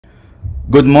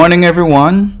Good morning,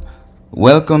 everyone.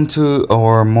 Welcome to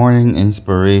our morning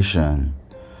inspiration.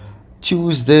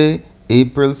 Tuesday,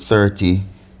 April 30,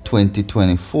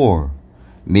 2024.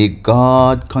 May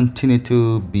God continue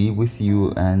to be with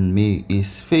you and may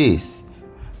His face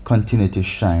continue to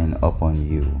shine upon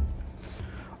you.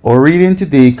 Our reading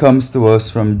today comes to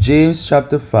us from James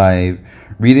chapter 5,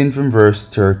 reading from verse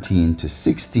 13 to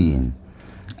 16.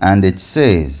 And it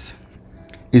says,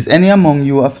 "Is any among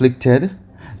you afflicted?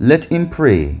 Let him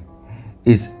pray.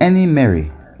 Is any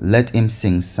merry? Let him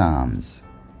sing psalms.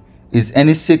 Is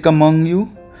any sick among you?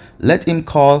 Let him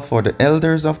call for the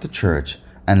elders of the church,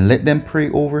 and let them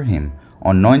pray over him,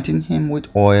 anointing him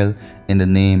with oil in the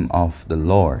name of the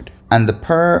Lord. And the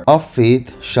prayer of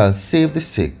faith shall save the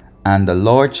sick, and the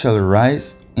Lord shall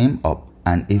rise him up.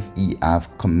 And if he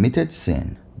have committed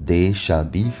sin, they shall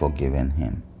be forgiven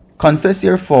him. Confess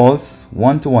your faults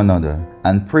one to another,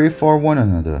 and pray for one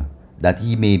another, that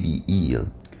ye may be healed.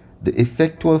 The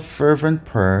effectual fervent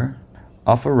prayer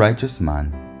of a righteous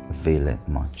man availeth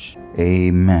much."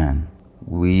 Amen.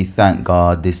 We thank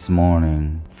God this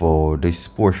morning for this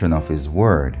portion of His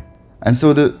Word. And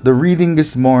so the reading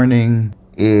this morning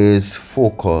is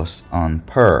focused on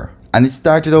prayer. And it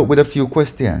started out with a few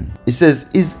questions. It says,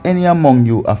 "Is any among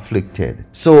you afflicted?"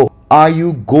 So are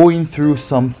you going through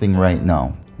something right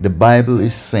now? The Bible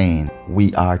is saying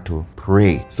we are to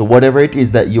pray. So whatever it is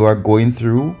that you are going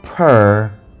through,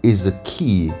 prayer is the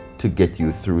key to get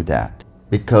you through that.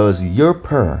 Because your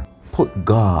prayer put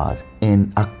God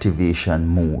in activation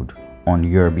mode on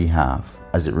your behalf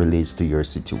as it relates to your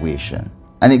situation.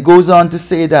 And it goes on to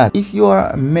say that if you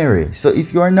are merry, so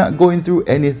if you are not going through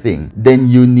anything, then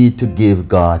you need to give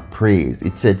God praise.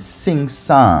 It said sing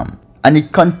psalm. And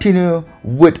it continues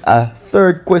with a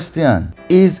third question.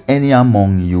 Is any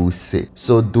among you sick?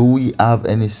 So do we have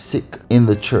any sick in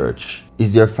the church?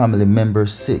 Is your family member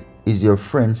sick? Is your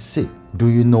friend sick? Do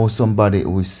you know somebody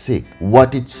who is sick?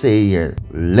 What it say here?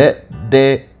 Let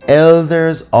the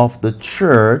elders of the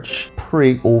church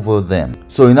pray over them.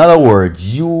 So in other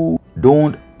words, you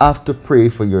don't have to pray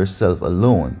for yourself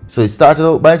alone. So it started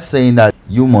out by saying that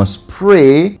you must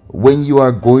pray when you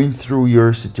are going through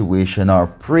your situation, or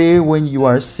pray when you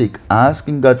are sick,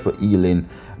 asking God for healing.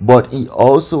 But He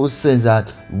also says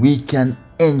that we can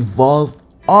involve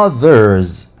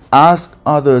others, ask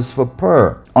others for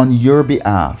prayer on your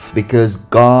behalf, because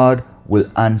God will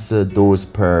answer those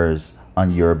prayers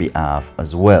on your behalf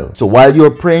as well. So while you're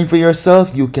praying for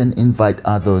yourself, you can invite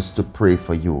others to pray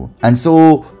for you. And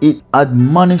so it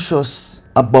admonishes us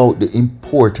about the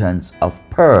importance of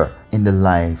prayer in the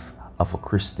life of a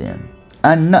Christian.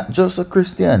 And not just a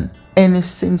Christian. Any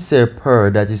sincere prayer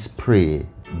that is prayed,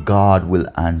 God will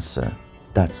answer.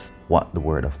 That's what the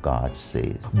Word of God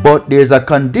says. But there's a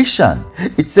condition.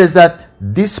 It says that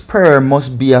this prayer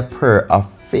must be a prayer of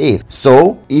faith.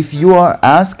 So if you are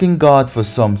asking God for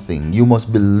something, you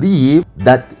must believe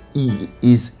that He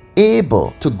is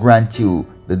able to grant you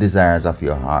the desires of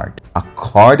your heart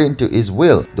according to His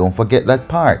will. Don't forget that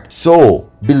part. So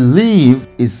believe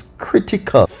is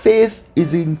critical. Faith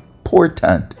is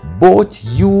important. Both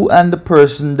you and the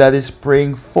person that is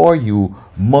praying for you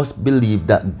must believe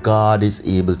that God is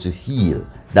able to heal,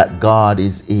 that God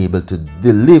is able to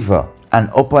deliver. And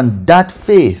upon that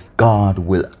faith, God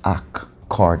will act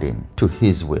according to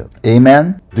His will.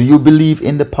 Amen. Do you believe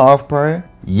in the power of prayer?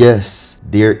 Yes,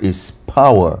 there is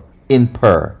power in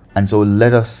prayer. And so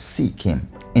let us seek Him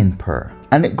in prayer.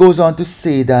 And it goes on to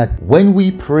say that when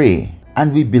we pray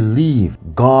and we believe,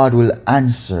 God will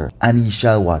answer, and He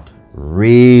shall what?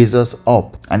 Raise us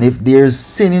up. And if there's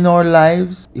sin in our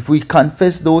lives, if we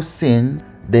confess those sins,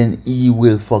 then He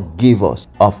will forgive us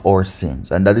of our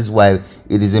sins. And that is why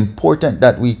it is important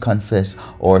that we confess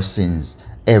our sins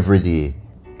every day.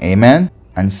 Amen.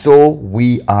 And so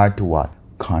we are to what?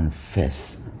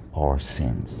 Confess our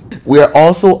sins. We are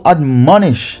also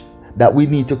admonished that we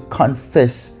need to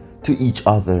confess to each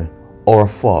other our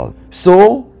fault.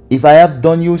 So if I have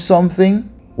done you something,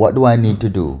 what do I need to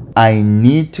do? I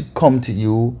need to come to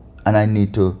you and I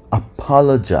need to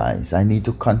apologize. I need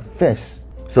to confess.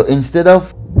 So instead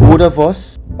of both of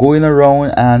us going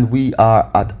around and we are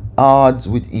at odds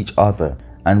with each other,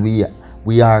 and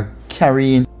we are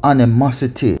carrying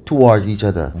animosity towards each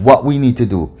other, what we need to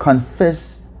do?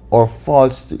 Confess our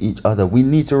faults to each other. We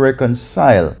need to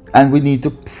reconcile, and we need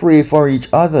to pray for each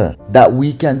other that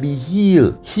we can be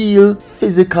healed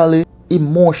physically,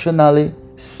 emotionally,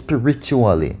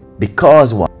 spiritually.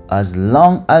 Because what? As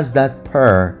long as that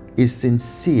prayer is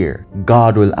sincere,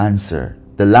 God will answer.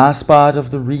 The last part of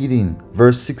the reading,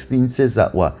 verse 16, says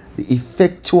that what? The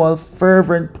effectual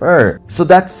fervent prayer. So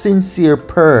that sincere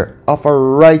prayer of a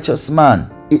righteous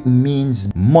man it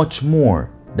means much more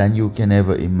than you can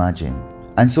ever imagine.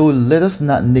 And so let us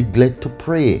not neglect to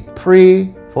pray.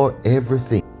 Pray for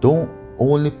everything. Don't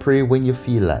only pray when you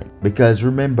feel like. Because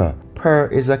remember, prayer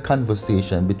is a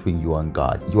conversation between you and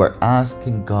God. You are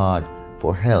asking God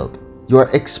for help. You are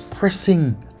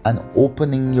expressing and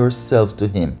opening yourself to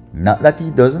Him. Not that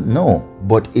He doesn't know,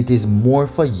 but it is more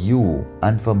for you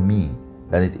and for me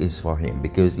than it is for Him,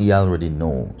 because He already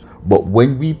knows. But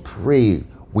when we pray,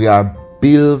 we are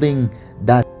building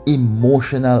that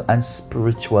emotional and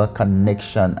spiritual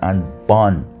connection and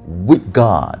bond with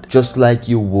God, just like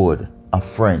you would a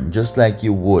friend, just like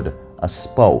you would a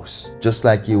spouse, just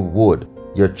like you would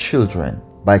your children.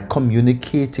 By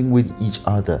communicating with each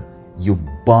other, you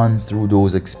bond through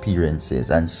those experiences.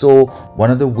 And so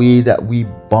one of the ways that we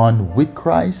bond with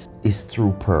Christ is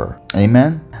through prayer.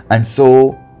 Amen. And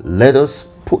so let us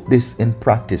put this in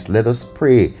practice. Let us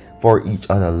pray for each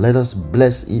other. Let us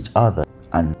bless each other,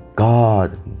 and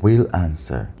God will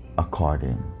answer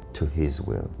according to His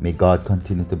will. May God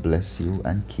continue to bless you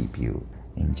and keep you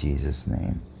in Jesus'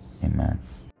 name. Amen.